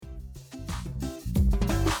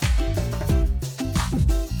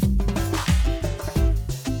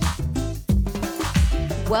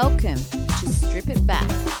Welcome to Strip It Back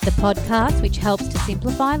the podcast which helps to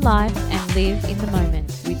simplify life and live in the moment.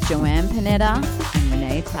 with Joanne Panetta and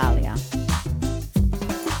Renee Italia.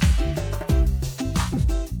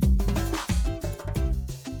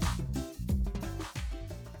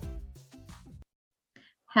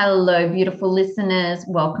 Hello, beautiful listeners.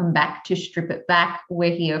 Welcome back to Strip It Back.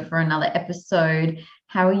 We're here for another episode.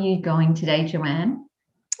 How are you going today, Joanne?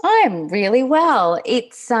 I'm really well.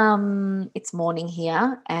 It's morning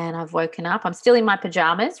here and I've woken up. I'm still in my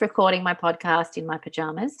pajamas, recording my podcast in my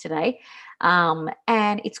pajamas today. And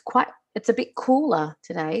it's a bit cooler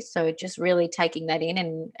today. So just really taking that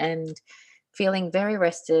in and feeling very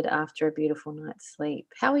rested after a beautiful night's sleep.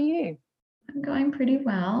 How are you? I'm going pretty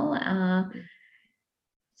well.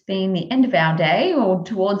 It's been the end of our day, or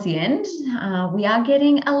towards the end. We are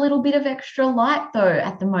getting a little bit of extra light though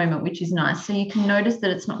at the moment, which is nice. So you can notice that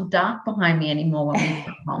it's not dark behind me anymore when we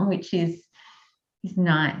come home, which is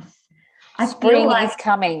nice. Spring is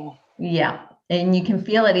coming. Yeah, and you can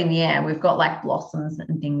feel it in the air. We've got like blossoms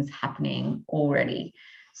and things happening already.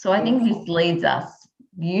 So I think this leads us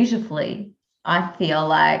beautifully. I feel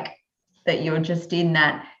like that you're just in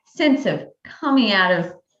that sense of coming out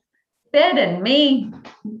of bed and me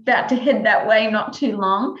about to head that way not too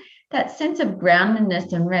long, that sense of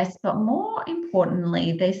groundedness and rest, but more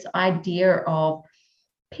importantly, this idea of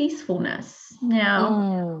peacefulness.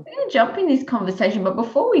 Now, we're going to jump in this conversation, but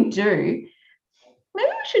before we do, maybe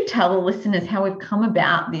we should tell the listeners how we've come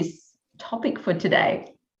about this topic for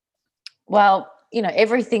today. Well,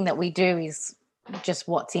 everything that we do is just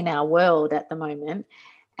what's in our world at the moment.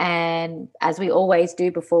 And as we always do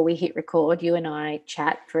before we hit record, you and I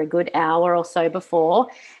chat for a good hour or so before.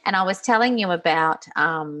 And I was telling you about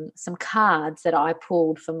some cards that I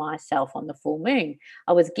pulled for myself on the full moon.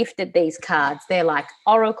 I was gifted these cards. They're like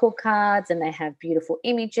oracle cards and they have beautiful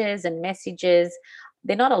images and messages.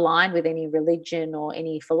 They're not aligned with any religion or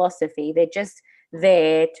any philosophy. They're just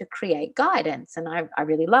there to create guidance. And I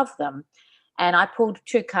really love them. And I pulled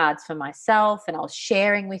 2 cards for myself and I was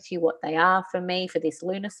sharing with you what they are for me for this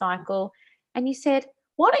lunar cycle. And you said,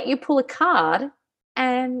 why don't you pull a card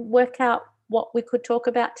and work out what we could talk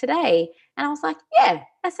about today? And I was like, yeah,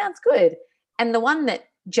 that sounds good. And the one that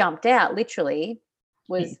jumped out literally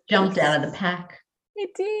was... It jumped out of the pack.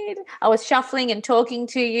 It did. I was shuffling and talking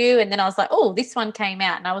to you and then I was like, oh, this one came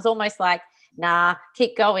out. And I was almost like, nah,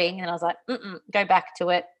 keep going. And I was like, go back to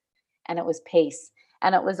it. And it was peace.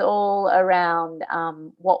 And it was all around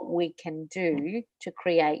what we can do to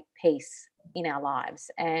create peace in our lives.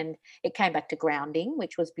 And it came back to grounding,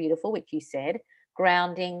 which was beautiful, which you said,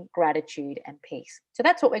 grounding, gratitude, and peace. So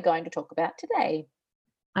that's what we're going to talk about today.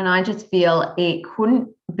 And I just feel it couldn't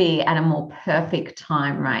be at a more perfect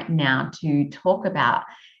time right now to talk about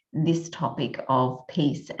this topic of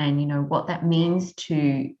peace and what that means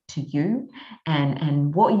to you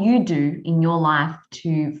and what you do in your life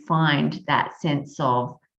to find that sense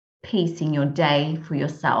of peace in your day for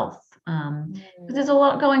yourself, because there's a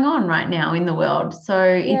lot going on right now in the world, so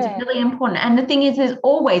it's really important. And the thing is, there's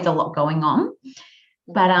always a lot going on,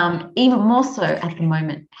 but even more so at the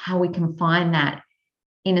moment, how we can find that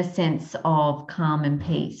inner sense of calm and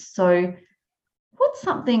peace. So what's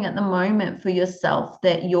something at the moment for yourself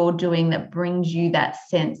that you're doing that brings you that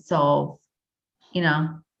sense of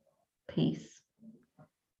inner peace?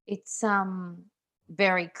 It's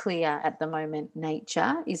very clear at the moment.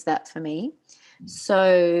 Nature is that for me.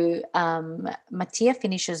 So Mattia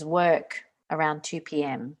finishes work around 2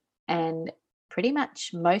 p.m. and pretty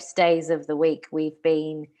much most days of the week we've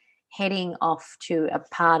been heading off to a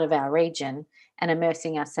part of our region and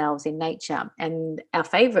immersing ourselves in nature. And our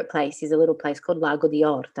favourite place is a little place called Lago di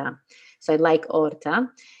Orta, so Lake Orta.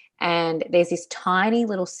 And there's this tiny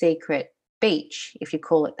little secret beach, if you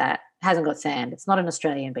call it that. It hasn't got sand. It's not an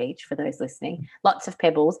Australian beach for those listening. Lots of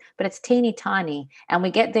pebbles, but it's teeny tiny. And we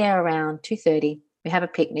get there around 2:30. We have a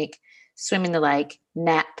picnic, swim in the lake,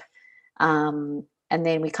 nap, and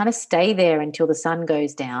then we kind of stay there until the sun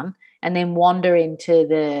goes down and then wander into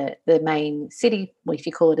the main city, well, if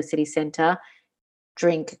you call it a city centre,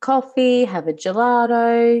 drink coffee, have a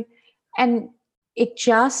gelato, and it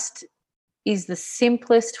just is the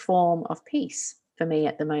simplest form of peace for me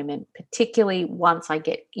at the moment, particularly once I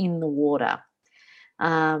get in the water.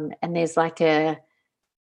 And there's like a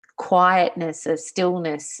quietness, a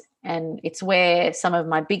stillness, and it's where some of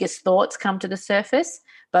my biggest thoughts come to the surface,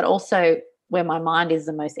 but also where my mind is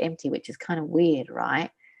the most empty, which is kind of weird, right?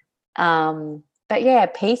 But yeah,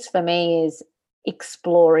 peace for me is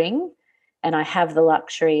exploring And I have the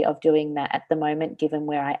luxury of doing that at the moment, given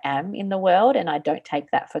where I am in the world, and I don't take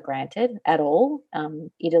that for granted at all.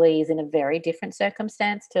 Italy is in a very different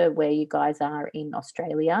circumstance to where you guys are in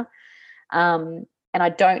Australia, and I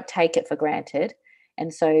don't take it for granted.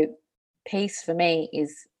 And so peace for me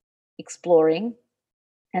is exploring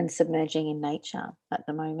and submerging in nature at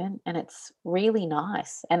the moment, and it's really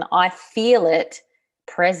nice. And I feel it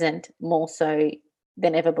present more so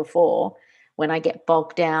than ever before when I get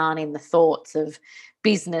bogged down in the thoughts of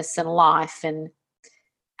business and life and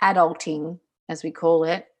adulting, as we call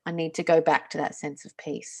it. I need to go back to that sense of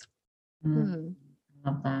peace. Mm,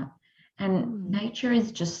 love that. And nature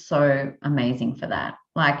is just so amazing for that.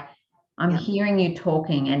 Like, I'm hearing you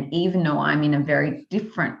talking, and even though I'm in a very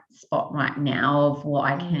different spot right now of what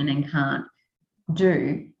I can and can't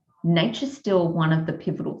do, nature's still one of the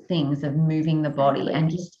pivotal things of moving the body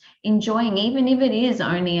and just enjoying, even if it is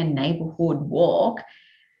only a neighborhood walk,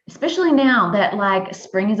 especially now that like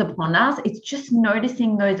spring is upon us. It's just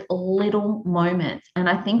noticing those little moments. And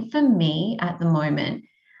I think for me at the moment,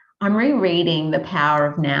 I'm rereading The Power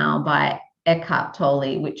of Now by Eckhart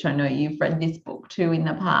Tolle, which I know you've read this book too in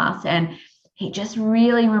the past. And he just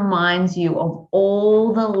really reminds you of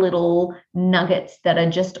all the little nuggets that are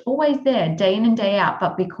just always there day in and day out.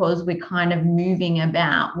 But because we're kind of moving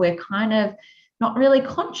about, we're kind of not really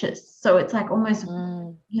conscious. So it's like almost,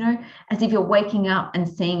 as if you're waking up and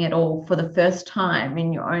seeing it all for the first time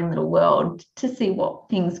in your own little world to see what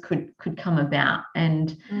things could come about.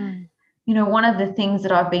 And one of the things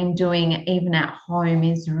that I've been doing even at home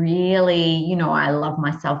is really, I love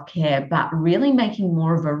my self-care, but really making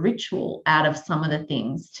more of a ritual out of some of the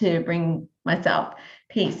things to bring myself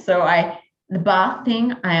peace. So the bath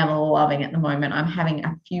thing, I am loving at the moment. I'm having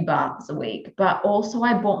a few baths a week, but also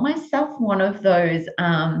I bought myself one of those,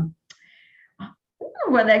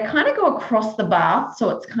 where they kind of go across the bath. So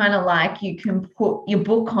it's kind of like you can put your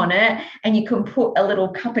book on it and you can put a little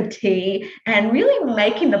cup of tea, and really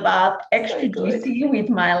making the bath extra juicy with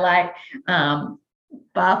my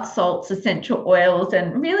bath salts, essential oils,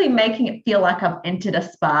 and really making it feel like I've entered a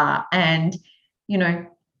spa. And,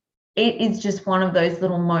 it is just one of those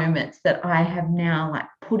little moments that I have now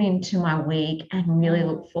put into my week and really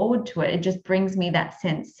look forward to it. It just brings me that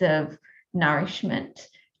sense of nourishment.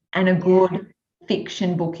 And a good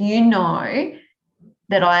fiction book,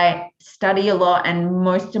 that I study a lot, and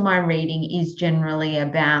most of my reading is generally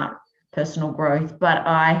about personal growth, but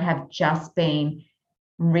I have just been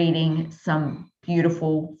reading some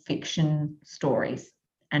beautiful fiction stories,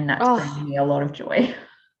 and that's bringing me a lot of joy.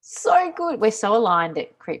 So good. We're so aligned,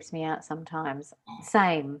 it creeps me out sometimes.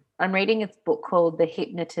 Same. I'm reading a book called The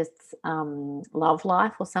Hypnotist's Love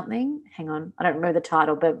Life or something. Hang on. I don't remember the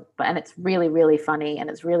title, but and it's really, really funny, and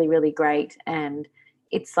it's really, really great. And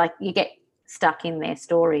it's like you get stuck in their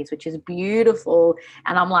stories, which is beautiful.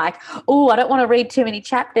 And I'm like, oh, I don't want to read too many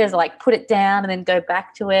chapters. I put it down and then go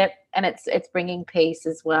back to it. And it's bringing peace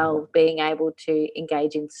as well, being able to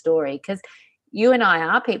engage in story, because you and I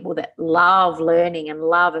are people that love learning and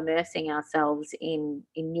love immersing ourselves in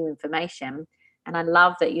new information. And I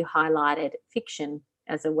love that you highlighted fiction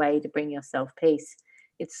as a way to bring yourself peace.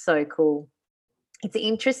 It's so cool. It's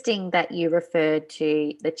interesting that you referred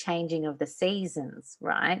to the changing of the seasons,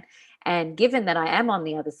 right? And given that I am on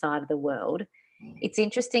the other side of the world, it's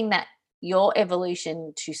interesting that your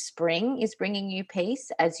evolution to spring is bringing you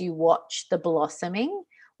peace as you watch the blossoming.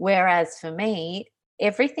 Whereas for me,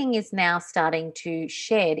 everything is now starting to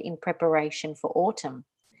shed in preparation for autumn.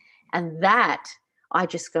 And that I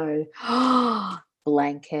just go, oh,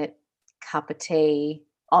 blanket, cup of tea,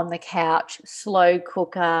 on the couch, slow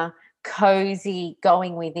cooker, cozy,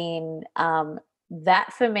 going within.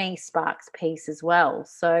 That for me sparks peace as well.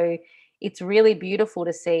 So it's really beautiful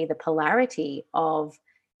to see the polarity of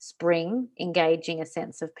spring engaging a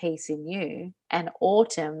sense of peace in you, and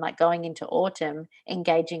autumn, going into autumn,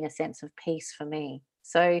 engaging a sense of peace for me.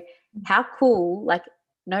 So how cool,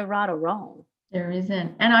 no right or wrong. There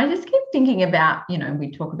isn't. And I just keep thinking about,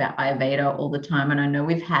 we talk about Ayurveda all the time, and I know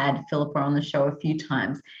we've had Philippa on the show a few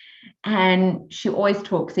times, and she always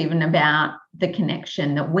talks even about the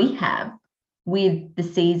connection that we have with the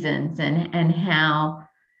seasons, and how,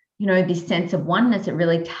 this sense of oneness, it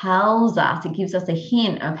really tells us, it gives us a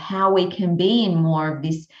hint of how we can be in more of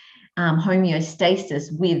this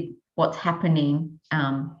homeostasis with what's happening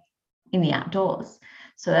in the outdoors.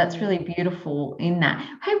 So that's really beautiful in that.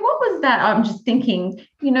 Hey, what was that? I'm just thinking,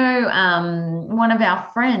 one of our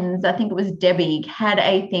friends, I think it was Debbie, had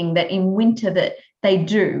a thing that in winter that they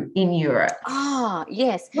do in Europe. Ah,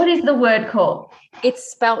 yes. What is the word called?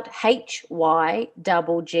 It's spelt Hygge,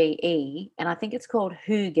 and I think it's called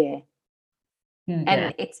Hygge. Yeah.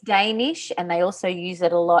 And it's Danish, and they also use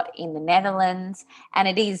it a lot in the Netherlands, and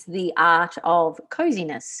it is the art of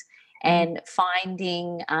coziness and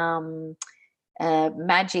finding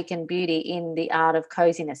magic and beauty in the art of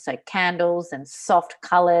coziness. So candles and soft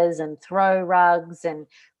colors and throw rugs and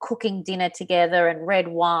cooking dinner together and red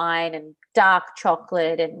wine and dark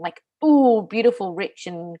chocolate and like, ooh, beautiful, rich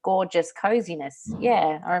and gorgeous coziness.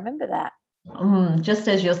 Yeah, I remember that. Just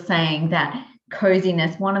as you're saying that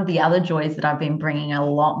coziness, one of the other joys that I've been bringing a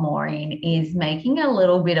lot more in is making a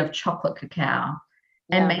little bit of chocolate cacao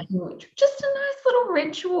and Yeah. making just a nice little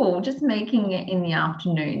ritual, just making it in the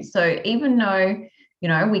afternoon. So even though,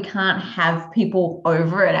 we can't have people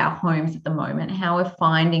over at our homes at the moment, how we're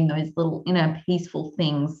finding those little inner peaceful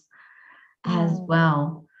things as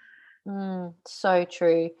well. So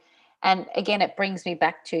true. And again, it brings me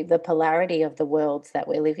back to the polarity of the worlds that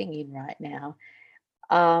we're living in right now.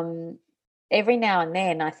 Um, every now and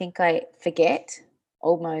then, I think I forget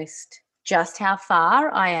almost just how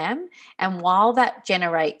far I am. And while that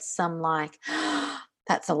generates some like,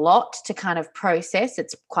 that's a lot to kind of process,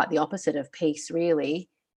 it's quite the opposite of peace, really.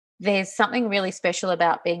 There's something really special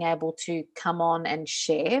about being able to come on and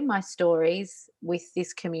share my stories with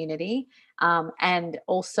this community, and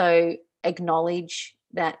also acknowledge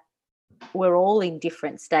that we're all in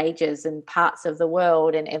different stages and parts of the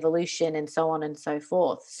world and evolution and so on and so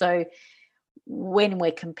forth. So when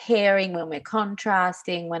we're comparing, when we're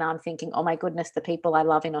contrasting, when I'm thinking, oh my goodness, the people I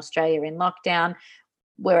love in Australia are in lockdown,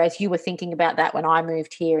 whereas you were thinking about that when I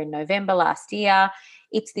moved here in November last year,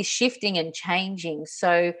 it's this shifting and changing.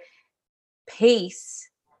 So peace,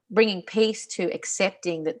 bringing peace to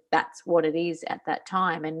accepting that that's what it is at that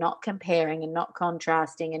time, and not comparing and not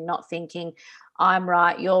contrasting and not thinking I'm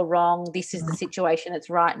right, you're wrong, this is the situation that's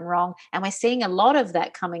right and wrong. And we're seeing a lot of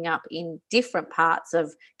that coming up in different parts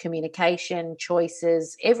of communication,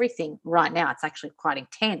 choices, everything right now. It's actually quite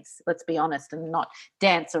intense, let's be honest, and not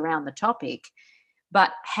dance around the topic.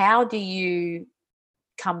 But how do you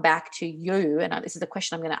come back to you, and this is the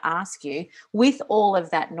question I'm going to ask you, with all of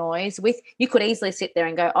that noise? With, you could easily sit there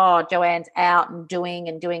and go, oh, Joanne's out and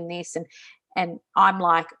doing this, and I'm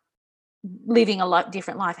like living a lot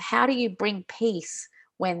different life. How do you bring peace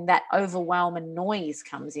when that overwhelm and noise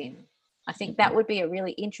comes in? I think that would be a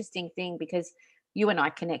really interesting thing, because you and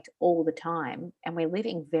I connect all the time and we're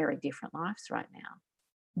living very different lives right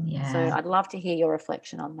now. Yeah. So I'd love to hear your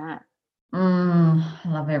reflection on that. I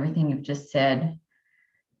love everything you've just said.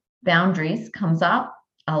 Boundaries comes up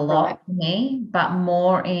a lot for me, but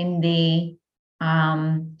more in the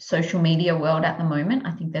social media world at the moment.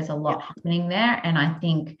 I think there's a lot happening there, and I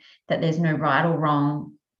think that there's no right or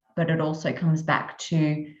wrong, but it also comes back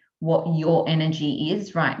to what your energy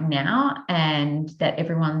is right now, and that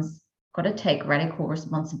everyone's got to take radical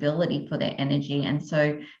responsibility for their energy. And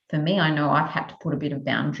so for me, I know I've had to put a bit of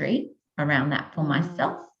boundary around that for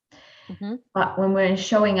myself. But when we're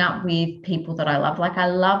showing up with people that I love, like I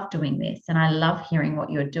love doing this and I love hearing what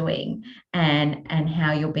you're doing and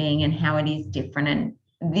how you're being and how it is different.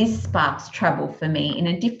 And this sparks travel for me in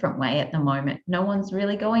a different way at the moment. No one's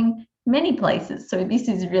really going many places. So this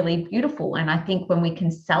is really beautiful. And I think when we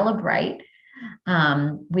can celebrate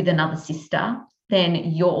with another sister, then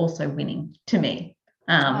you're also winning to me.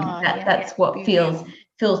 That's what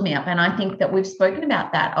fills me up. And I think that we've spoken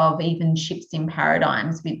about that, of even shifts in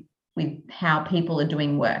paradigms with how people are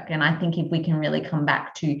doing work. And I think if we can really come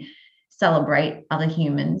back to celebrate other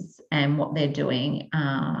humans and what they're doing,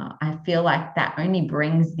 I feel like that only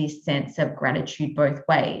brings this sense of gratitude both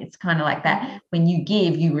ways. It's kind of like that, when you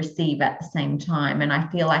give, you receive at the same time. And I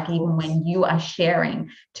feel like even when you are sharing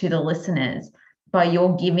to the listeners, by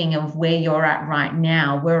your giving of where you're at right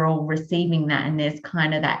now, we're all receiving that. And there's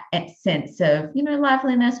kind of that sense of,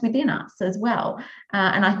 liveliness within us as well.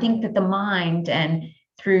 And I think that the mind, and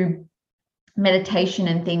through meditation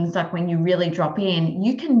and things, like when you really drop in,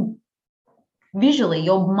 you can visually,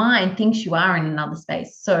 your mind thinks you are in another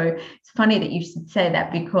space. So it's funny that you should say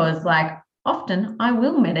that, because like often I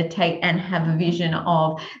will meditate and have a vision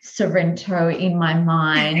of Sorrento in my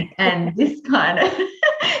mind and this kind of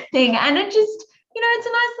thing. And it just, it's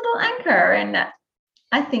a nice little anchor. And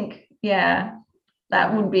I think,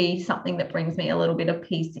 that would be something that brings me a little bit of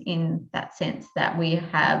peace, in that sense that we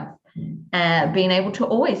have been able to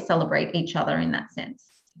always celebrate each other in that sense.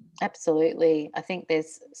 Absolutely. I think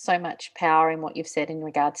there's so much power in what you've said in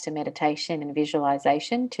regards to meditation and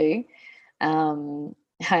visualization too. I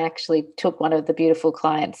actually took one of the beautiful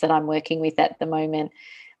clients that I'm working with at the moment.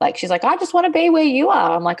 Like, she's like, I just want to be where you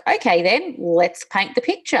are. I'm like, okay, then let's paint the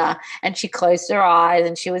picture. And she closed her eyes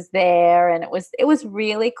and she was there, and it was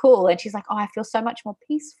really cool. And she's like, oh, I feel so much more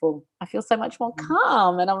peaceful. I feel so much more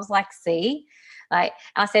calm. And I was like, see, Like,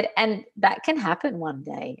 I said, and that can happen one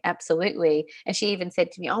day, absolutely. And she even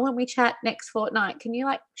said to me, oh, when we chat next fortnight, can you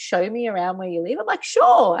like show me around where you live? I'm like,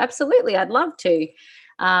 sure, absolutely, I'd love to.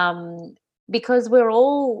 Because we're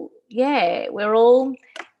all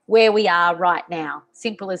where we are right now.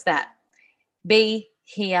 Simple as that. Be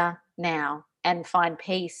here now and find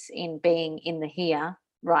peace in being in the here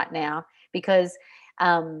right now, because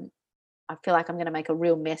I feel like I'm going to make a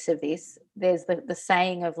real mess of this. There's the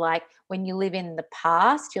saying of like, when you live in the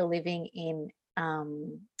past, you're living in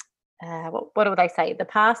what do they say? The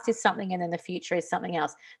past is something, and then the future is something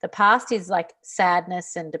else. The past is like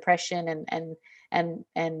sadness and depression and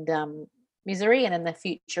misery, and then the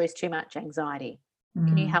future is too much anxiety.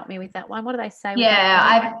 Can you help me with that one? What do they say?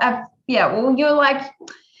 Well, you're like,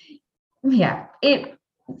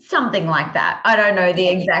 something like that. I don't know the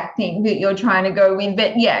exact thing that you're trying to go with,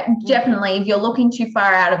 but definitely, if you're looking too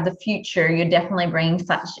far out of the future, you're definitely bringing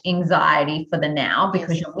such anxiety for the now,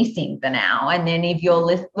 because you're missing the now. And then if you're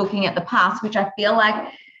looking at the past, which I feel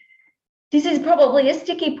like this is probably a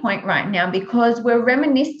sticky point right now, because we're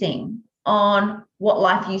reminiscing on what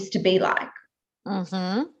life used to be like.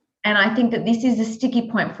 Mm-hmm. And I think that this is a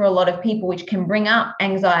sticky point for a lot of people, which can bring up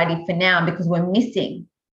anxiety for now, because we're missing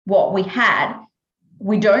what we had.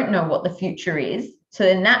 We don't know what the future is. So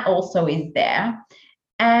then that also is there.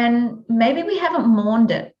 And maybe we haven't mourned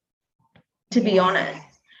it, to be honest.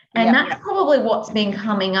 And that's probably what's been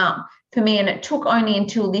coming up for me. And it took only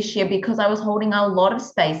until this year, because I was holding a lot of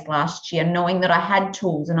space last year, knowing that I had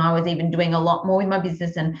tools, and I was even doing a lot more with my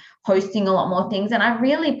business and hosting a lot more things. And I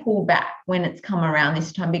really pulled back when it's come around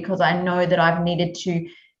this time, because I know that I've needed to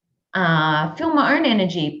feel my own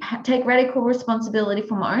energy, take radical responsibility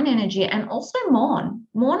for my own energy, and also mourn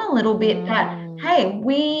a little bit that, hey,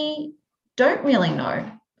 we don't really know,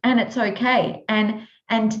 and it's okay. And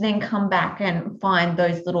to then come back and find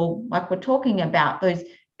those little, like we're talking about, those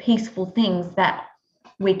peaceful things that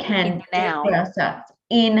we can do for ourselves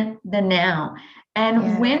in the now.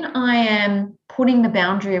 And when I am putting the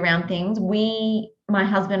boundary around things, my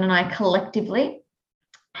husband and I collectively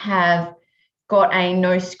have got a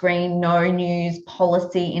no screen, no news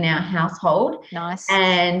policy in our household. Nice.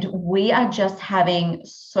 And we are just having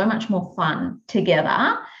so much more fun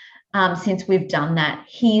together. Since we've done that.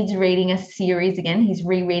 He's reading a series again. He's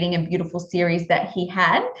rereading a beautiful series that he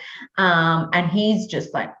had. And he's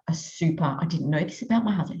just like I didn't know this about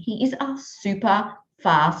my husband. He is a super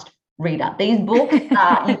fast reader. These books you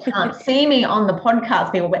can't see me on the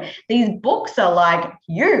podcast, people, but these books are like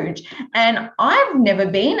huge. And I've never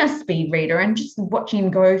been a speed reader, and just watching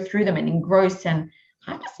him go through them and engross, and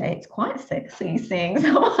I have to say it's quite sexy seeing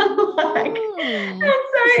someone like, and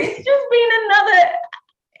so it's just been another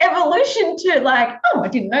evolution to like, oh, I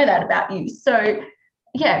didn't know that about you. So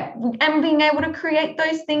and being able to create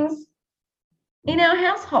those things in our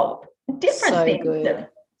household, different things.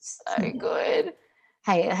 So good.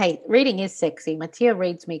 Hey, reading is sexy. Mattia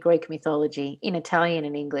reads me Greek mythology in Italian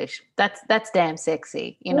and English. That's damn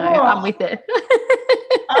sexy. You know, I'm with it.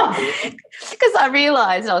 Because I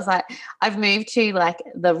realized, I was like, I've moved to like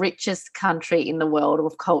the richest country in the world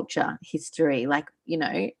of culture, history, like, you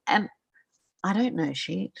know, and I don't know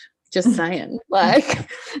shit. Just saying. Like,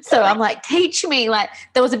 so I'm like, teach me. Like,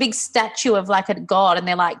 there was a big statue of like a god, and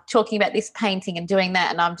they're like talking about this painting and doing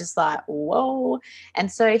that, and I'm just like, whoa. And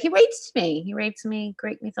so he reads to me. He reads me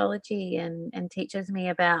Greek mythology and teaches me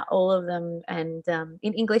about all of them, and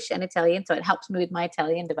in English and Italian. So it helps me with my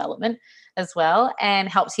Italian development as well, and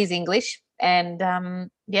helps his English. And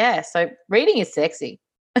so reading is sexy.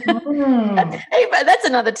 Hey, but that's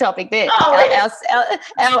another topic there.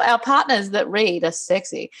 Our partners that read are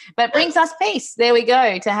sexy, but it brings us peace. There we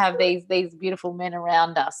go, to have these beautiful men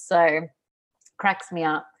around us. So cracks me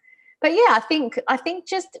up. But I think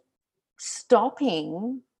just stop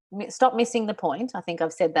missing the point. I think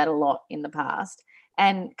I've said that a lot in the past,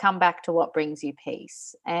 and come back to what brings you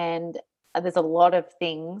peace. And there's a lot of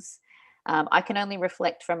things. I can only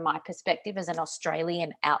reflect from my perspective as an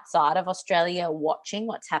Australian outside of Australia, watching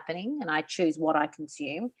what's happening, and I choose what I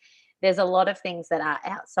consume. There's a lot of things that are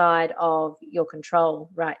outside of your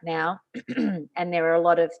control right now, and there are a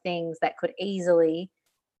lot of things that could easily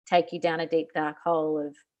take you down a deep, dark hole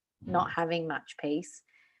of not having much peace.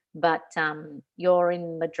 But you're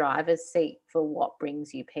in the driver's seat for what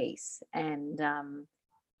brings you peace. And,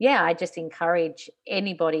 I just encourage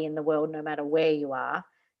anybody in the world, no matter where you are,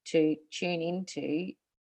 to tune into,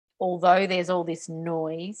 although there's all this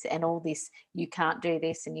noise and all this, you can't do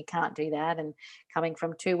this and you can't do that, and coming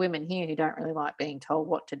from two women here who don't really like being told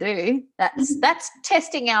what to do, that's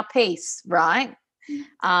testing our peace, right?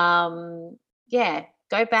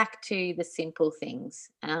 Go back to the simple things.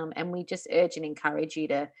 And we just urge and encourage you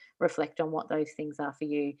to reflect on what those things are for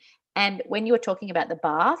you. And when you were talking about the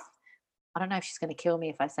bath, I don't know if she's going to kill me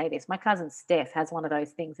if I say this. My cousin Steph has one of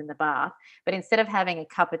those things in the bath, but instead of having a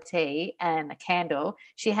cup of tea and a candle,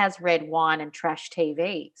 she has red wine and trash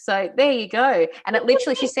TV. So there you go. And it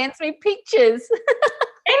literally, she sends me pictures.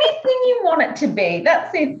 Anything you want it to be.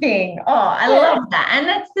 That's the thing. Oh, I love that. And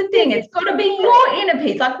that's the thing. It's got to be your inner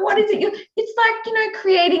peace. Like, what is it? It's like,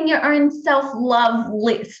 creating your own self-love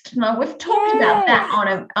list. Now, we've talked about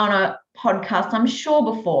that on a podcast, I'm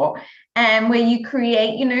sure, before. And where you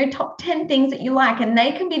create, top 10 things that you like. And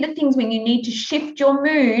they can be the things when you need to shift your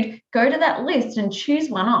mood, go to that list and choose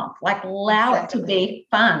one off. Like, allow it to be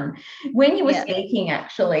fun. When you were speaking,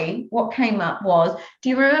 actually, what came up was, do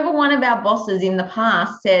you remember one of our bosses in the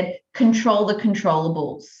past said, control the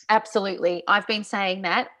controllables? Absolutely. I've been saying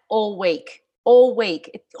that all week. Oh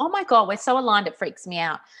my God, we're so aligned, it freaks me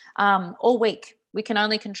out. All week. We can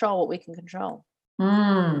only control what we can control.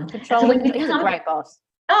 Control. So he's a great boss.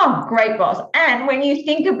 Oh, great boss. And when you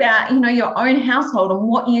think about, your own household and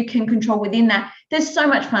what you can control within that, there's so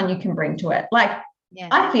much fun you can bring to it. Like,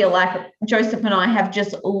 I feel like Joseph and I have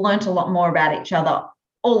just learnt a lot more about each other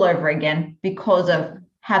all over again because of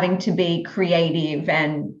having to be creative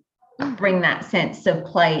and bring that sense of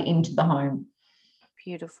play into the home.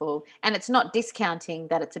 Beautiful. And it's not discounting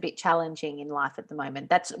that it's a bit challenging in life at the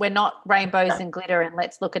moment. We're not rainbows and glitter and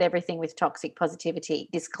let's look at everything with toxic positivity.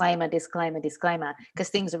 Disclaimer, because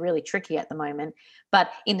things are really tricky at the moment. But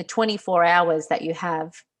in the 24 hours that you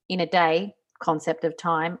have in a day, concept of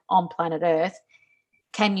time on planet Earth,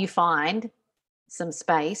 can you find some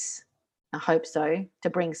space, I hope so, to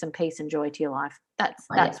bring some peace and joy to your life?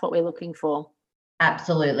 That's what we're looking for.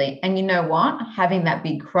 Absolutely. And you know what? Having that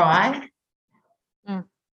big cry,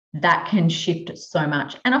 that can shift so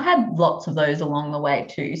much. And I've had lots of those along the way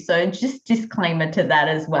too. So just disclaimer to that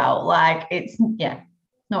as well. Like, it's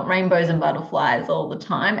not rainbows and butterflies all the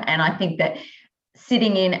time. And I think that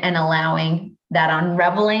sitting in and allowing that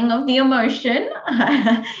unraveling of the emotion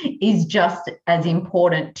is just as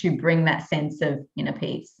important to bring that sense of inner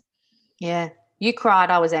peace. Yeah. You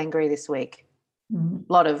cried. I was angry this week. A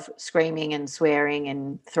lot of screaming and swearing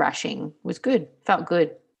and thrashing. It was good. Felt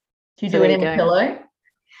good. Did you do it in a pillow?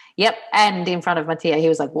 Yep. And in front of Mattia, he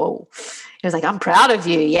was like, whoa. He was like, I'm proud of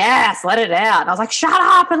you. Yes, let it out. And I was like, shut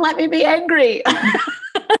up and let me be angry.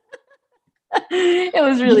 It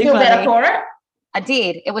was really funny. You feel better for it? I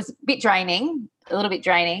did. It was a little bit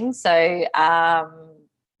draining. So,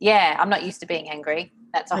 I'm not used to being angry.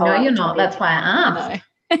 That's a whole. No, you're not. That's why I asked.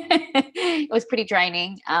 It was pretty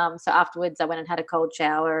draining. So afterwards I went and had a cold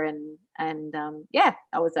shower and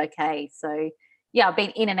I was okay. So I've been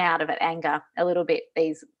in and out of it, anger a little bit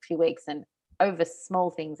these few weeks and over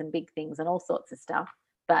small things and big things and all sorts of stuff.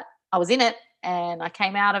 But I was in it and I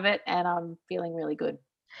came out of it and I'm feeling really good.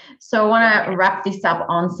 So I want to wrap this up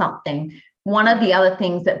on something. One of the other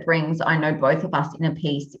things that brings, I know, both of us inner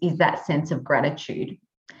peace is that sense of gratitude.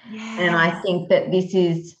 Yes. And I think that this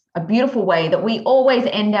is a beautiful way that we always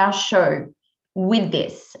end our show with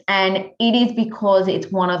this. And it is because it's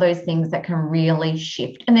one of those things that can really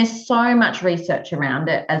shift. And there's so much research around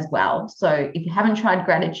it as well. So if you haven't tried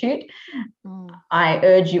gratitude, I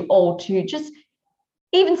urge you all to just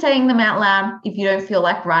even saying them out loud. If you don't feel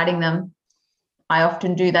like writing them, I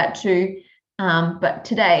often do that too. But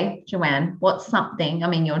today, Joanne, what's something,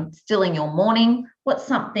 you're still in your morning, what's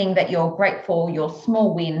something that you're grateful, your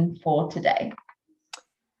small win for today?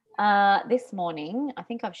 This morning, I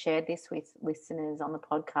think I've shared this with listeners on the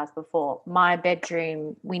podcast before. My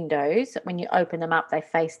bedroom windows, when you open them up, they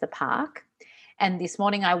face the park. And this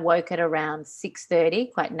morning I woke at around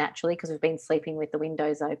 6:30, quite naturally, because we've been sleeping with the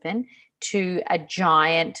windows open, to a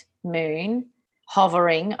giant moon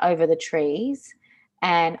hovering over the trees.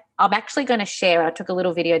 And I'm actually going to share, I took a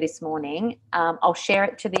little video this morning. I'll share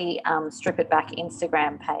it to the Strip It Back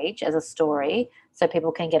Instagram page as a story so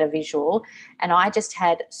people can get a visual. And I just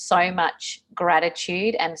had so much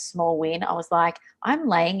gratitude and small win. I was like, I'm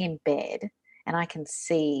laying in bed and I can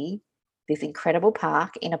see this incredible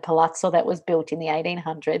park in a palazzo that was built in the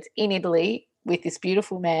 1800s in Italy with this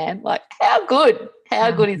beautiful man. Like, how good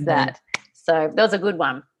is that? So that was a good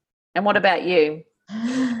one. And what about you?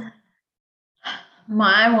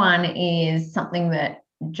 My one is something that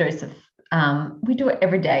Joseph, we do it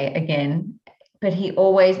every day again, but he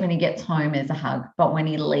always, when he gets home, is a hug. But when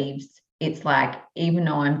he leaves, it's like, even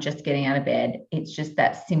though I'm just getting out of bed, it's just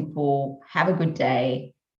that simple, have a good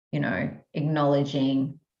day,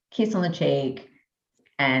 acknowledging, kiss on the cheek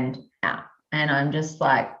and out. And I'm just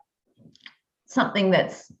like, something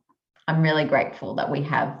that's, I'm really grateful that we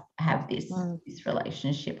have this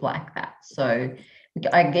relationship like that. So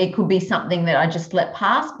it could be something that I just let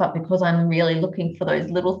pass, but because I'm really looking for those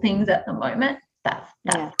little things at the moment, that's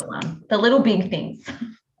the one. The little big things.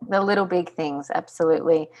 The little big things,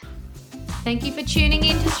 absolutely. Thank you for tuning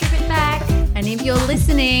in to Strip It Back. And if you're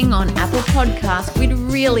listening on Apple Podcasts, we'd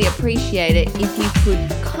really appreciate it if you could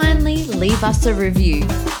kindly leave us a review.